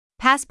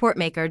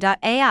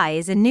Passportmaker.ai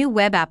is a new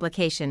web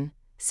application,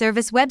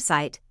 service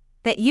website,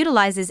 that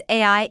utilizes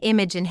AI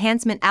image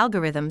enhancement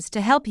algorithms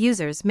to help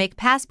users make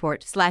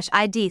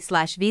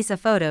passport/ID/visa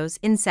photos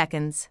in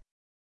seconds.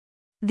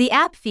 The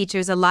app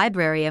features a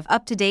library of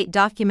up-to-date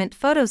document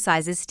photo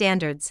sizes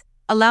standards,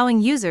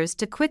 allowing users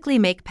to quickly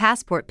make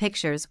passport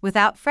pictures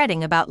without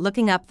fretting about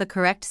looking up the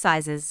correct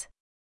sizes.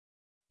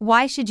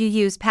 Why should you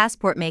use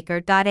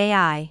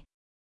Passportmaker.ai?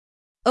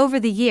 Over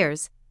the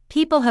years,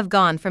 people have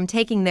gone from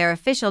taking their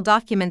official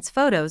documents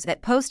photos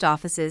at post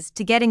offices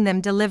to getting them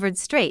delivered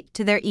straight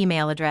to their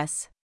email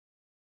address.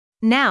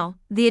 Now,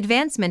 the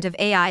advancement of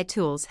AI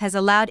tools has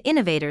allowed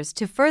innovators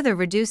to further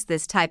reduce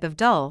this type of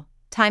dull,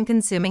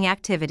 time-consuming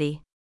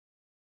activity.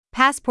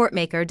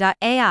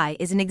 Passportmaker.ai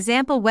is an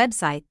example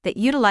website that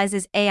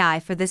utilizes AI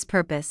for this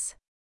purpose.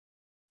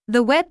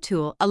 The web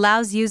tool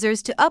allows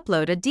users to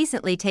upload a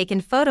decently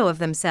taken photo of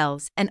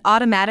themselves and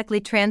automatically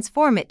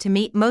transform it to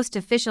meet most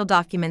official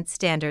document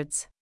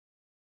standards.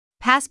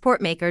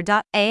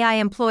 Passportmaker.ai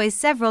employs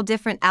several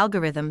different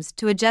algorithms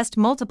to adjust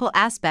multiple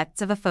aspects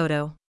of a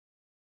photo.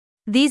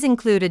 These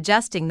include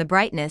adjusting the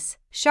brightness,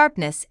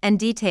 sharpness, and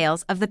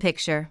details of the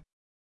picture.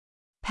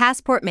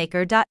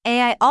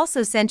 Passportmaker.ai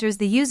also centers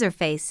the user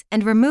face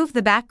and remove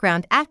the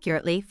background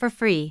accurately for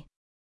free.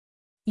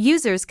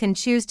 Users can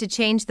choose to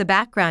change the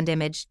background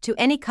image to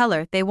any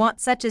color they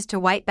want, such as to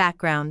white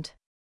background.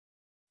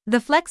 The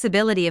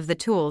flexibility of the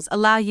tools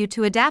allow you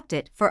to adapt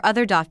it for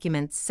other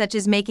documents such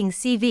as making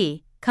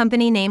CV,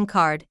 company name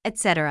card,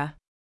 etc.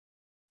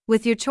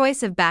 with your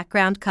choice of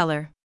background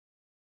color.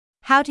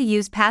 How to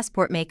use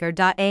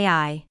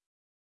Passportmaker.ai.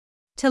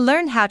 To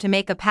learn how to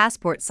make a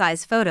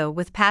passport-size photo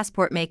with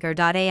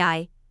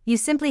Passportmaker.ai, you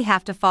simply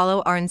have to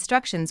follow our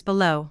instructions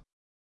below.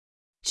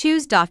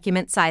 Choose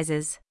document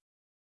sizes.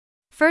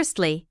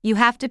 Firstly, you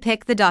have to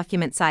pick the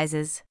document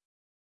sizes.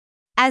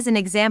 As an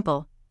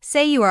example,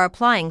 say you are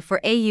applying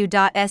for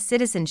AU.S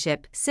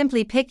citizenship,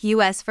 simply pick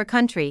US for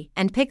country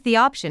and pick the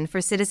option for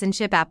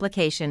citizenship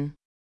application.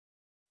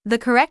 The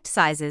correct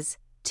sizes,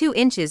 2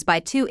 inches by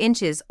 2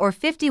 inches or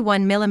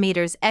 51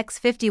 mm x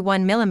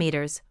 51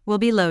 mm, will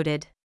be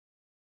loaded.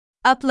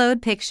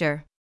 Upload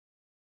picture.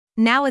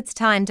 Now it's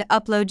time to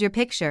upload your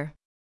picture.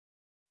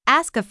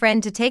 Ask a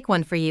friend to take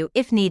one for you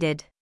if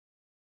needed.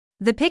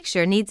 The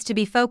picture needs to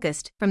be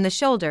focused from the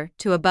shoulder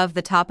to above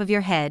the top of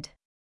your head.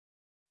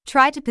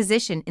 Try to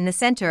position in the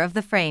center of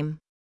the frame.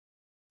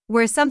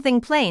 Wear something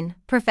plain,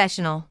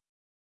 professional.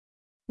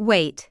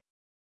 Wait.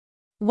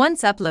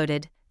 Once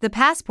uploaded, the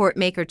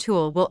Passportmaker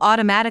tool will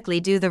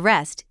automatically do the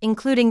rest,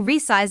 including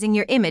resizing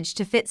your image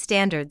to fit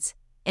standards,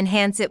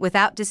 enhance it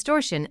without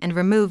distortion, and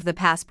remove the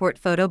passport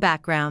photo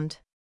background.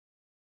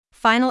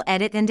 Final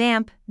edit and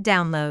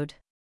download.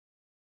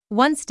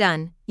 Once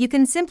done, you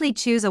can simply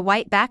choose a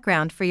white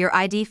background for your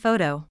ID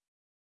photo.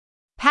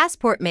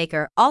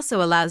 Passportmaker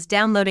also allows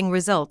downloading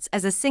results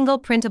as a single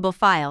printable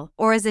file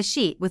or as a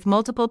sheet with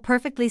multiple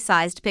perfectly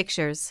sized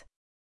pictures,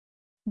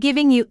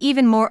 giving you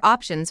even more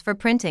options for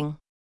printing.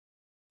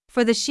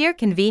 For the sheer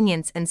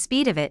convenience and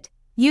speed of it,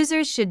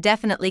 users should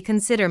definitely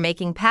consider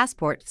making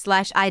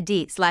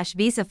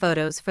passport/ID/visa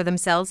photos for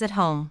themselves at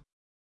home.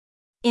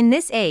 In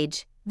this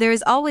age, there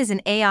is always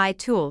an AI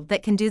tool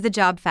that can do the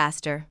job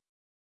faster.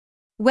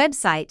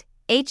 Website: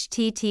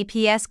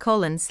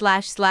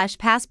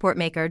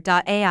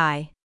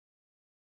 https://passportmaker.ai